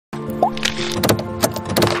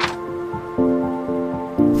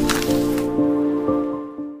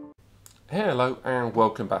Hello and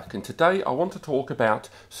welcome back, and today I want to talk about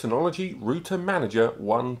Synology Router Manager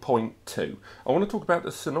 1.2. I want to talk about the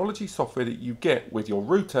Synology software that you get with your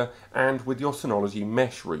router and with your Synology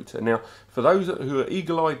mesh router. Now, for those who are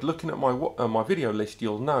eagle-eyed looking at my video list,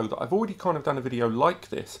 you'll know that I've already kind of done a video like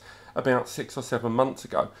this about 6 or 7 months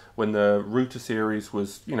ago when the router series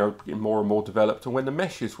was, more and more developed, and when the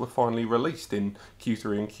meshes were finally released in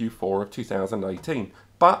Q3 and Q4 of 2018.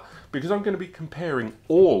 But because I'm going to be comparing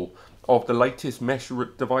all of the latest mesh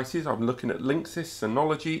devices, I'm looking at Linksys,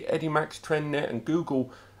 Synology, Edimax, TrendNet and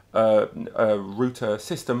Google router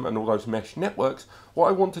system and all those mesh networks. What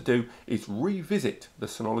I want to do is revisit the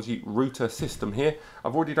Synology router system here.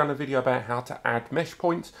 I've already done a video about how to add mesh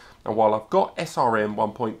points, and while I've got SRM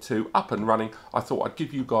 1.2 up and running, I thought I'd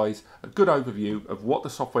give you guys a good overview of what the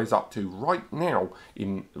software is up to right now,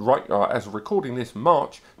 as recording this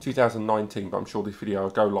March 2019, but I'm sure this video will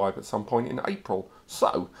go live at some point in April.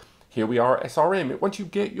 So here we are at SRM. Once you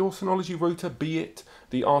get your Synology router, be it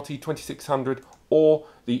the RT2600 or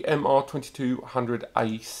the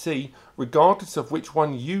MR2200AC, regardless of which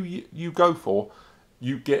one you go for,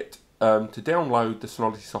 you get to download the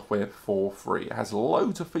Synology software for free. It has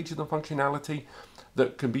loads of features and functionality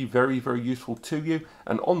that can be very, very useful to you.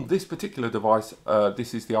 And on this particular device,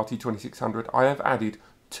 this is the RT2600, I have added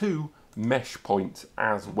 2 mesh points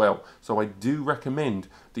as well. So I do recommend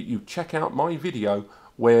that you check out my video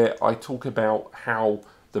where I talk about how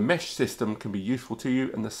the mesh system can be useful to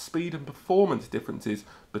you and the speed and performance differences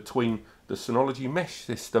between the Synology mesh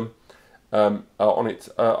system on its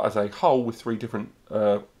as a whole with 3 different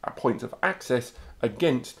points of access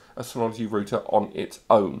against a Synology router on its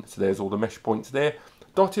own. So there's all the mesh points there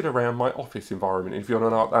dotted around my office environment. If you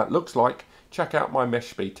want to know what that looks like, check out my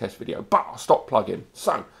mesh speed test video. But I'll stop plugging.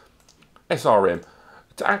 So SRM.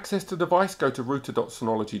 To access the device, go to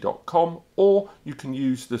router.synology.com, or you can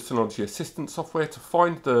use the Synology Assistant software to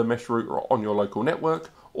find the mesh router on your local network,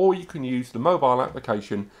 or you can use the mobile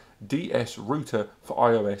application DS Router for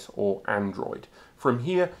iOS or Android. From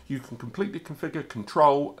here, you can completely configure,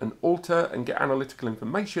 control, and alter and get analytical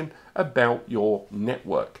information about your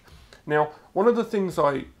network. Now, one of the things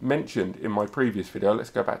I mentioned in my previous video, let's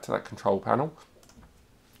go back to that control panel,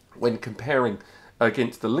 when comparing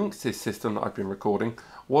against the Linksys system that I've been recording,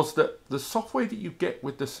 was that the software that you get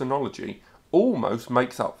with the Synology almost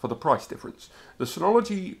makes up for the price difference. The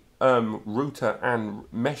Synology router and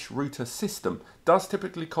mesh router system does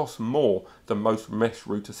typically cost more than most mesh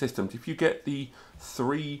router systems. If you get the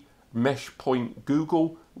 3 mesh point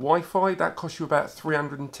Google Wi-Fi, that costs you about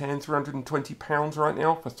 £320 right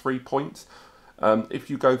now for 3 points.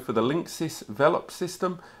 If you go for the Linksys Velop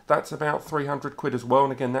system, that's about 300 quid as well,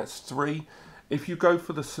 and again that's 3. If you go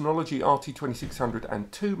for the Synology RT2600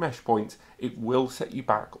 and 2 mesh points, it will set you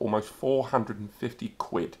back almost 450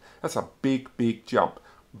 quid. That's a big, big jump.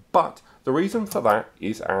 But the reason for that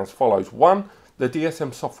is as follows. 1, the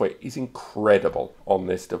DSM software is incredible on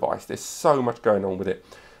this device. There's so much going on with it.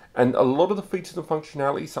 And a lot of the features and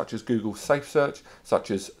functionality, such as Google Safe Search,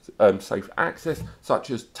 such as Safe Access, such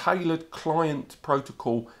as tailored client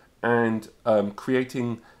protocol, and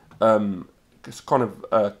creating kind of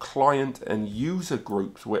client and user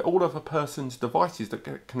groups where all of a person's devices that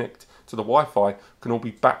connect to the Wi-Fi can all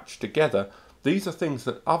be batched together. These are things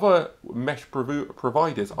that other mesh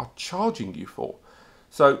providers are charging you for.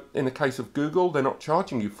 So in the case of Google, they're not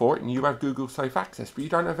charging you for it, and you have Google Safe Access, but you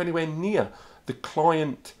don't have anywhere near the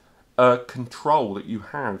client control that you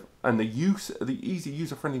have and the easy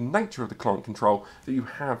user-friendly nature of the client control that you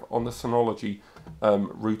have on the Synology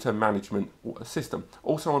router management system.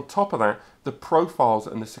 Also on top of that, the profiles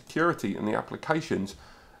and the security and the applications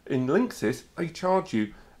in Linksys, they charge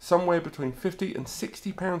you somewhere between £50 and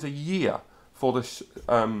 £60 a year for the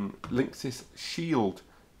Linksys Shield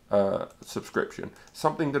subscription,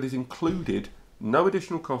 something that is included, no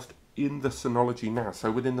additional cost, in the Synology NAS.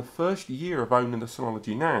 So within the first year of owning the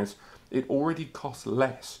Synology NAS, it already costs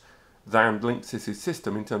less than Linksys'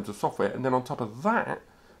 system in terms of software. And then on top of that,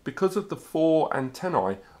 because of the 4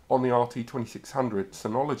 antennae on the RT2600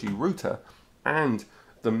 Synology router and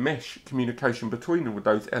the mesh communication between them with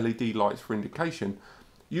those LED lights for indication,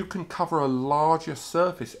 you can cover a larger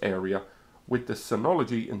surface area with the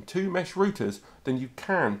Synology and 2 mesh routers than you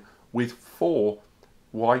can with 4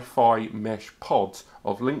 Wi-Fi mesh pods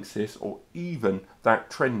of Linksys, or even that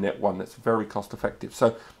TrendNet one that's very cost effective.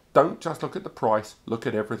 So don't just look at the price, look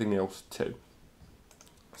at everything else too.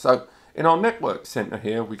 So in our network center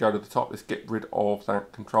here, we go to the top, let's get rid of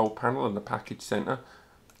that control panel and the package center.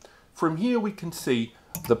 From here we can see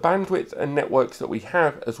the bandwidth and networks that we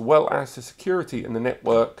have, as well as the security and the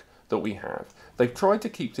network that we have. They've tried to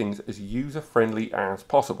keep things as user-friendly as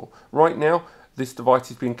possible. Right now, this device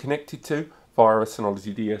is being connected to via a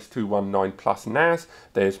Synology DS219 Plus NAS.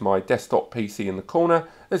 There's my desktop PC in the corner.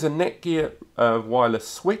 There's a Netgear wireless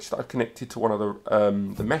switch that I've connected to one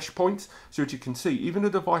of the mesh points. So as you can see, even a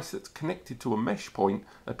device that's connected to a mesh point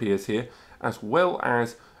appears here, as well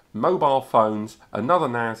as mobile phones, another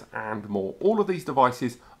NAS, and more. All of these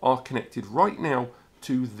devices are connected right now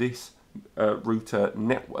to this router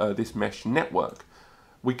this mesh network.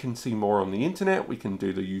 We can see more on the internet, we can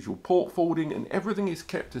do the usual port forwarding, and everything is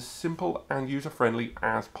kept as simple and user-friendly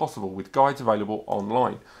as possible with guides available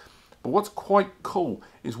online. But what's quite cool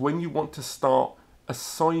is when you want to start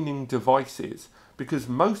assigning devices, because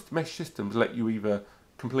most mesh systems let you either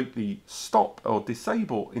completely stop or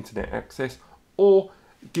disable internet access or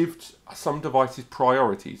give some devices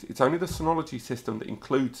priorities. It's only the Synology system that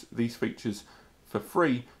includes these features for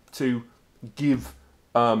free to give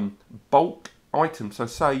bulk items. So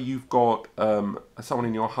say you've got someone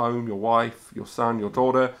in your home, your wife, your son, your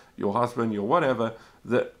daughter, your husband, your whatever,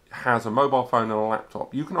 that has a mobile phone and a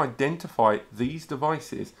laptop. You can identify these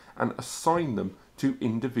devices and assign them to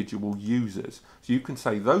individual users. So you can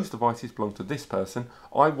say those devices belong to this person.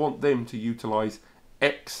 I want them to utilize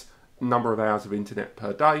X number of hours of internet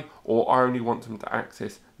per day, or I only want them to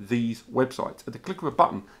access these websites. At the click of a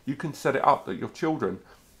button, you can set it up that your children,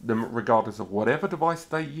 regardless of whatever device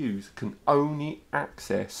they use, can only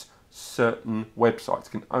access certain websites,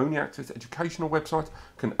 can only access educational websites,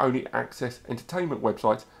 can only access entertainment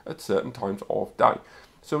websites at certain times of day.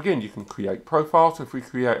 So again, you can create profiles. So if we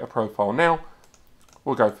create a profile now,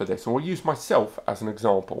 we'll go for this, and we'll use myself as an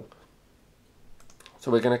example. So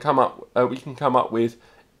we're going to come up, we can come up with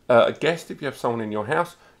a guest. If you have someone in your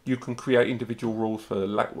house, you can create individual rules for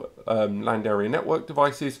land area network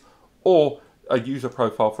devices, or a user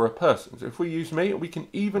profile for a person. So if we use me, we can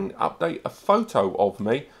even update a photo of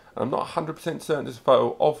me. I'm not 100% certain there's a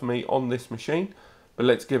photo of me on this machine, but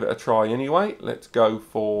let's give it a try anyway. Let's go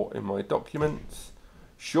for, in my documents,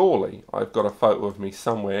 surely I've got a photo of me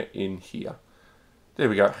somewhere in here. There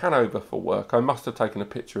we go, Hanover for work. I must have taken a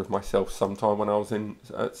picture of myself sometime when I was in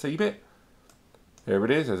CeBIT. There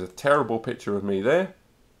it is, there's a terrible picture of me there.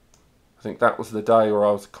 I think that was the day where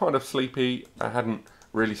I was kind of sleepy. I hadn't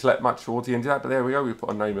really slept much towards the end of that, but there we go, we've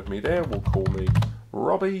got a name of me there. We'll call me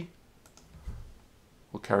Robbie.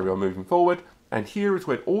 We'll carry on moving forward. And here is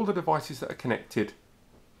where all the devices that are connected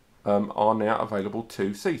are now available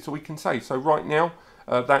to see. So we can say, so right now,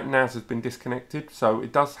 that NAS has been disconnected, so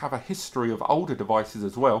it does have a history of older devices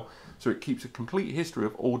as well. So it keeps a complete history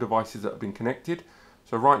of all devices that have been connected.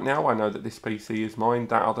 So right now I know that this PC is mine,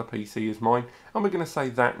 that other PC is mine, and we're going to say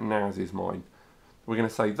that NAS is mine. We're going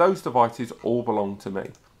to say those devices all belong to me.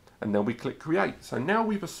 And then we click create. So now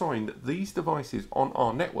we've assigned that these devices on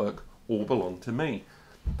our network all belong to me.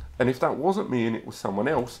 And if that wasn't me and it was someone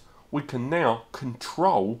else, we can now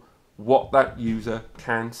control what that user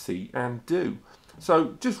can see and do.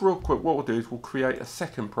 So just real quick, what we'll do is we'll create a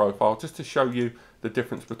second profile just to show you the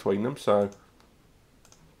difference between them. So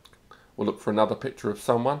we'll look for another picture of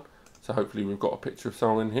someone. So hopefully we've got a picture of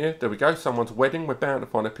someone in here. There we go, someone's wedding. We're bound to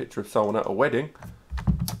find a picture of someone at a wedding.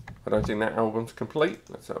 I don't think that album's complete.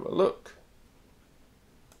 Let's have a look.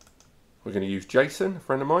 We're going to use Jason, a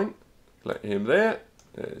friend of mine. Let him there.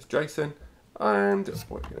 There's Jason. And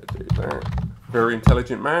we're going to do that. Very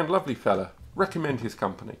intelligent man, lovely fella. Recommend his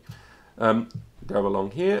company. Go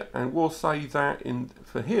along here, and we'll say that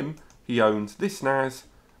for him, he owns this NAS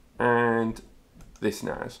and this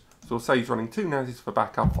NAS. So we'll say he's running two NASes for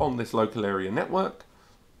backup on this local area network.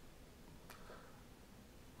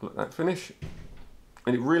 Let that finish.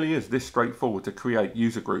 And it really is this straightforward to create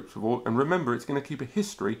user groups. And remember, it's going to keep a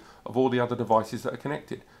history of all the other devices that are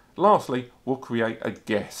connected. Lastly, we'll create a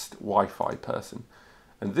guest Wi-Fi person.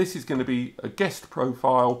 And this is going to be a guest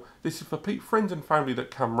profile. This is for friends and family that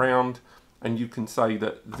come round. And you can say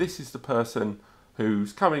that this is the person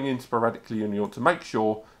who's coming in sporadically, and you want to make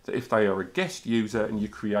sure that if they are a guest user and you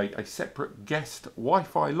create a separate guest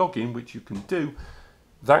Wi-Fi login, which you can do,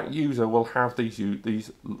 that user will have these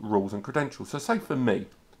rules and credentials. So say for me,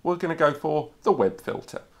 we're going to go for the web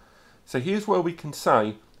filter. So here's where we can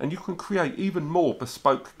say, and you can create even more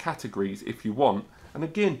bespoke categories if you want. And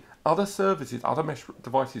again, other services, other mesh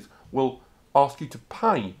devices will ask you to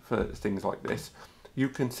pay for things like this. You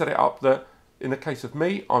can set it up that in the case of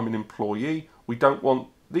me, I'm an employee. We don't want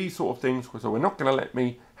these sort of things, so we're not going to let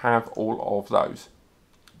me have all of those.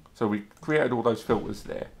 So we created all those filters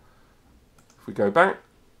there. If we go back,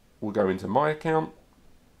 we'll go into my account.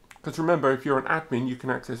 Because remember, if you're an admin, you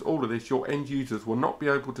can access all of this. Your end users will not be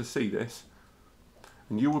able to see this.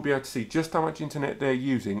 and you will be able to see just how much internet they're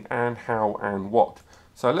using and how and what.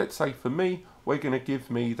 So let's say for me, we're going to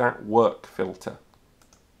give me that work filter.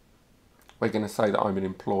 We're going to say that I'm an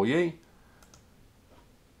employee.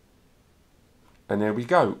 And there we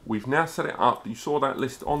go. We've now set it up. You saw that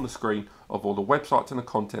list on the screen of all the websites and the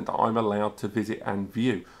content that I'm allowed to visit and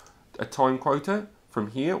view. A time quota.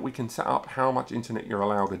 From here, we can set up how much internet you're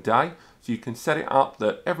allowed a day. So you can set it up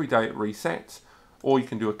that every day it resets, or you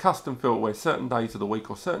can do a custom filter where certain days of the week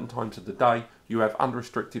or certain times of the day you have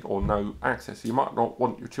unrestricted or no access. You might not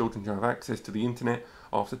want your children to have access to the internet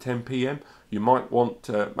after 10 p.m. You might want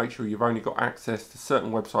to make sure you've only got access to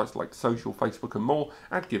certain websites like social, Facebook and more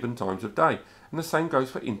at given times of day. And the same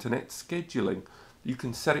goes for internet scheduling. You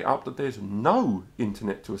can set it up that there's no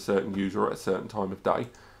internet to a certain user at a certain time of day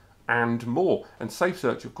and more. And Safe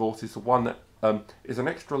Search, of course, is the one that is an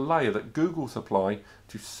extra layer that Google supply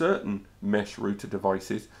to certain mesh router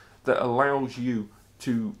devices that allows you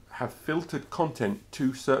to have filtered content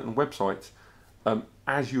to certain websites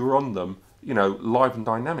as you're on them, you know, live and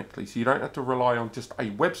dynamically. So you don't have to rely on just a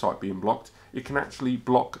website being blocked. It can actually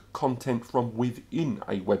block content from within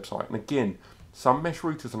a website. And again, some mesh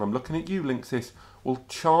routers, and I'm looking at you, Linksys, will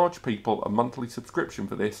charge people a monthly subscription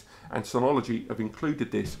for this, and Synology have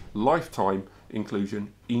included this lifetime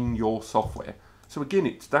inclusion in your software. So again,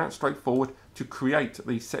 it's that straightforward to create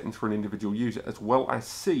these settings for an individual user as well as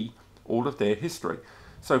see all of their history.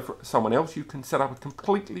 So for someone else, you can set up a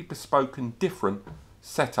completely bespoke and different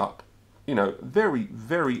setup, you know, very,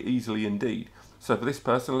 very easily indeed. So for this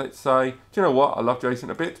person, let's say, do you know what, I love Jason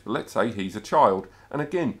a bit, but let's say he's a child. And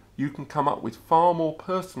again, you can come up with far more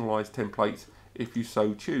personalized templates if you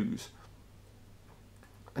so choose.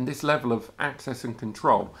 And this level of access and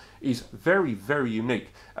control is very, very unique.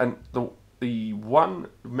 And the one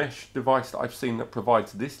mesh device that I've seen that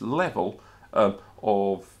provides this level of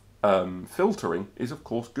filtering is, of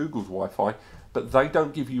course, Google's Wi-Fi. But they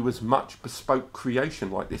don't give you as much bespoke creation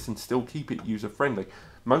like this and still keep it user-friendly.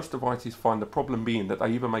 Most devices find the problem being that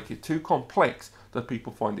they either make it too complex that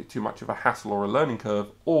people find it too much of a hassle or a learning curve,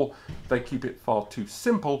 or they keep it far too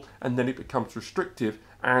simple and then it becomes restrictive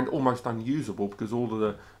and almost unusable because all of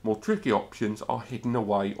the more tricky options are hidden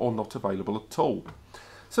away or not available at all.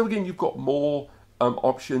 So again, you've got more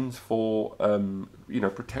options for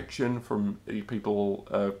protection from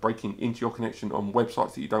people breaking into your connection on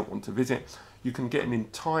websites that you don't want to visit. You can get an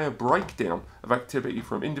entire breakdown of activity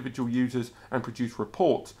from individual users and produce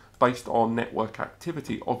reports based on network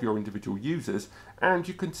activity of your individual users, and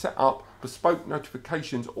you can set up bespoke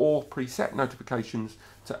notifications or preset notifications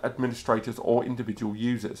to administrators or individual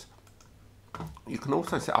users. You can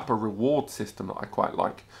also set up a reward system that I quite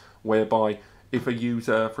like, whereby if a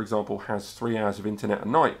user, for example, has 3 hours of internet a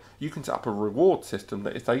night, you can set up a reward system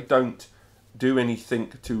that if they don't do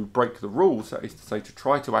anything to break the rules, that is to say to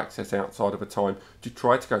try to access outside of a time, to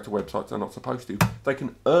try to go to websites they're not supposed to, they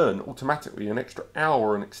can earn automatically an extra hour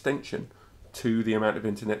or an extension to the amount of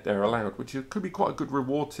internet they're allowed, which could be quite a good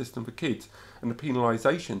reward system for kids, and the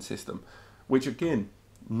penalisation system, which again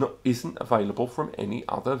isn't available from any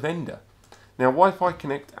other vendor. Now, Wi-Fi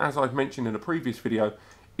Connect, as I've mentioned in a previous video,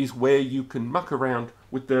 is where you can muck around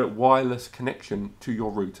with the wireless connection to your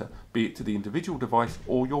router, be it to the individual device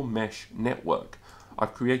or your mesh network.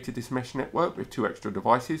 I've created this mesh network with 2 extra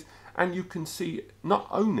devices, and you can see not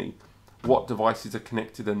only what devices are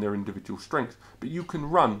connected and their individual strengths, but you can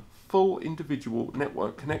run full individual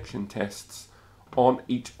network connection tests on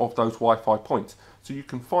each of those Wi-Fi points. So you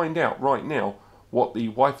can find out right now what the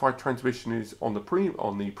Wi-Fi transmission is on the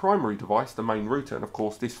primary device, the main router, and of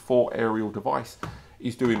course this 4 aerial device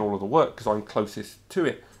is doing all of the work because I'm closest to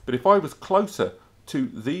it. But if I was closer to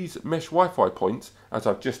these mesh Wi-Fi points, as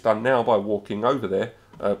I've just done now by walking over there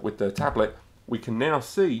with the tablet, we can now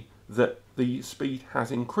see that the speed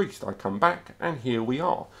has increased. I come back and here we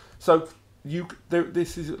are. So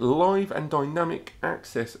this is live and dynamic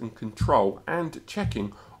access and control and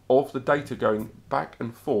checking of the data going back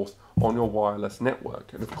and forth on your wireless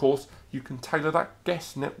network. And of course, you can tailor that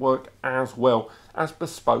guest network as well as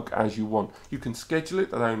bespoke as you want. You can schedule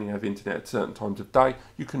it that they only have internet at certain times of day.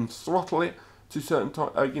 You can throttle it to certain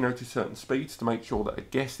to certain speeds to make sure that a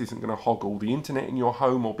guest isn't going to hog all the internet in your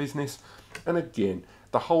home or business. And again,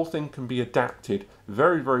 the whole thing can be adapted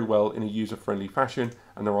very, very well in a user-friendly fashion,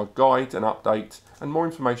 and there are guides and updates and more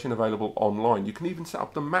information available online. You can even set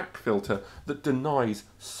up the MAC filter that denies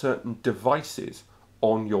certain devices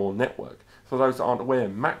on your network. For those that aren't aware,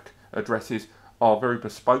 MAC addresses are very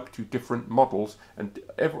bespoke to different models, and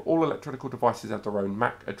all electronic devices have their own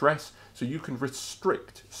MAC address, so you can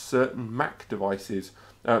restrict certain MAC devices,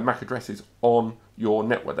 MAC addresses on your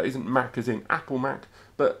network. That isn't Mac as in Apple Mac,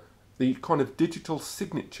 but the kind of digital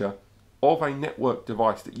signature of a network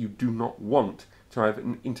device that you do not want to have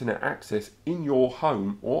an internet access in your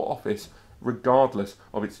home or office, regardless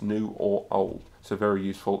of its new or old. So very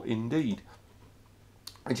useful indeed.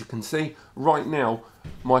 As you can see right now,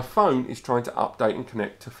 my phone is trying to update and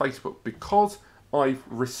connect to Facebook because I've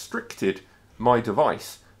restricted my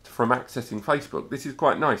device from accessing Facebook. This is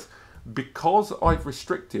quite nice. Because I've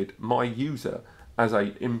restricted my user as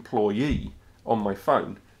an employee on my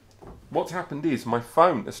phone, what's happened is my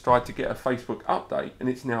phone has tried to get a Facebook update and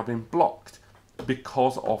it's now been blocked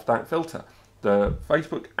because of that filter. The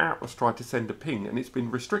Facebook app was trying to send a ping and it's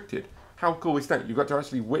been restricted. How cool is that? You've got to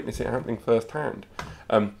actually witness it happening firsthand.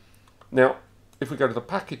 Now, if we go to the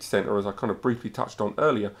package center, as I kind of briefly touched on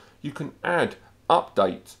earlier, you can add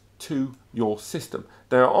updates to your system.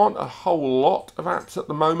 There aren't a whole lot of apps at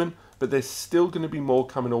the moment, but there's still going to be more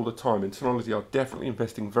coming all the time. And Synology are definitely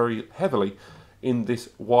investing very heavily in this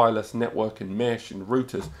wireless network and mesh and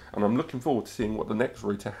routers, and I'm looking forward to seeing what the next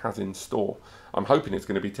router has in store. I'm hoping it's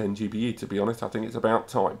going to be 10 GBE, to be honest. I think it's about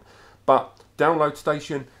time. But Download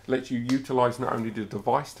Station lets you utilize not only the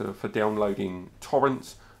device for downloading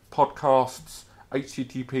torrents, podcasts,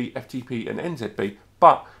 HTTP, FTP and NZB,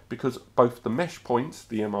 but because both the mesh points,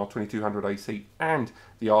 the MR2200AC and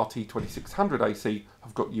the RT2600AC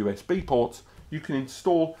have got USB ports, you can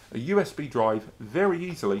install a USB drive very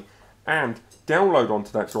easily and download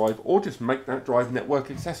onto that drive, or just make that drive network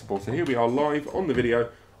accessible. So here we are live on the video.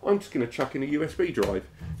 I'm just going to chuck in a USB drive.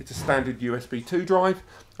 It's a standard USB 2 drive.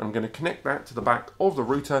 I'm going to connect that to the back of the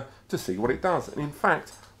router to see what it does. And in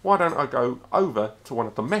fact, why don't I go over to one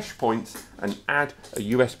of the mesh points and add a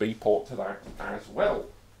USB port to that as well.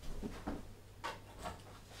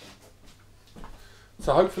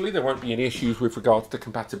 So hopefully there won't be any issues with regards to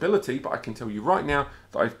compatibility, but I can tell you right now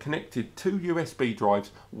that I've connected 2 USB drives,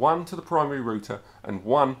 one to the primary router and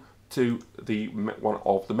one to one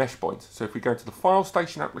of the mesh points. So if we go to the File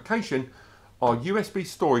Station application, our USB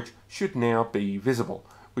storage should now be visible.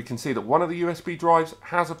 We can see that one of the USB drives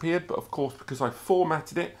has appeared, but of course because I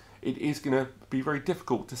formatted it, it is going to be very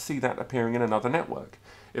difficult to see that appearing in another network.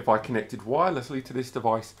 If I connected wirelessly to this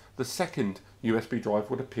device, the second USB drive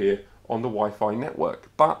would appear on the Wi-Fi network.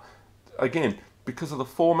 But again, because of the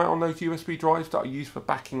format on those USB drives that are used for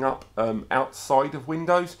backing up outside of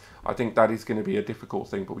Windows, I think that is going to be a difficult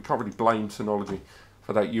thing, but we can't really blame Synology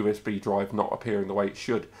for that USB drive not appearing the way it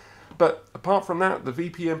should. But apart from that, the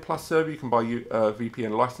VPN Plus server, you can buy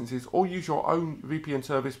VPN licenses or use your own VPN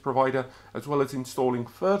service provider, as well as installing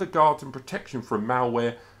further guards and protection from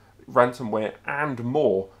malware, ransomware and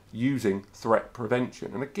more using threat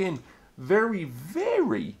prevention. And again, very,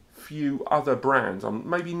 very few other brands,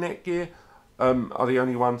 maybe Netgear are the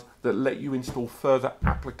only ones that let you install further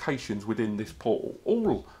applications within this portal.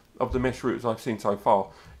 All of the mesh routers I've seen so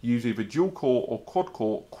far use either dual core or quad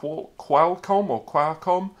core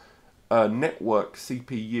Qualcomm network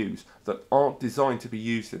CPUs that aren't designed to be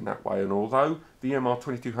used in that way. And although the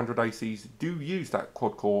MR2200ACs do use that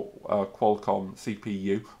quad core Qualcomm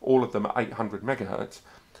CPU, all of them at 800 MHz,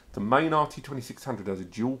 the main RT2600 has a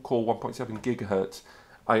dual core 1.7 GHz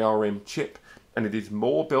ARM chip, and it is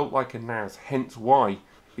more built like a NAS, hence why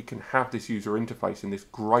it can have this user interface and this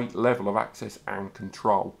great level of access and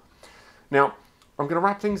control. Now, I'm going to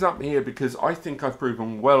wrap things up here because I think I've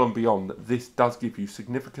proven well and beyond that this does give you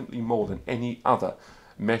significantly more than any other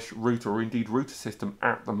mesh router or indeed router system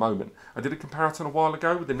at the moment. I did a comparison a while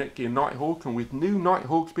ago with the Netgear Nighthawk, and with new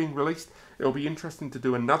Nighthawks being released, it'll be interesting to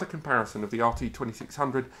do another comparison of the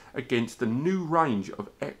RT2600 against the new range of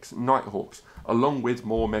X Nighthawks, along with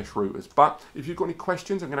more mesh routers. But if you've got any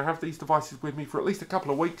questions, I'm going to have these devices with me for at least a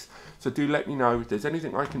couple of weeks, so do let me know if there's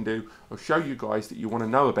anything I can do or show you guys that you want to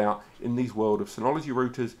know about in these world of Synology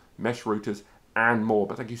routers, mesh routers and more.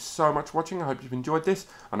 But thank you so much for watching. I hope you've enjoyed this.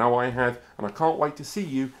 I know I have, and I can't wait to see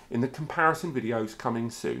you in the comparison videos coming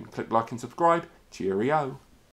soon. Click like and subscribe. Cheerio.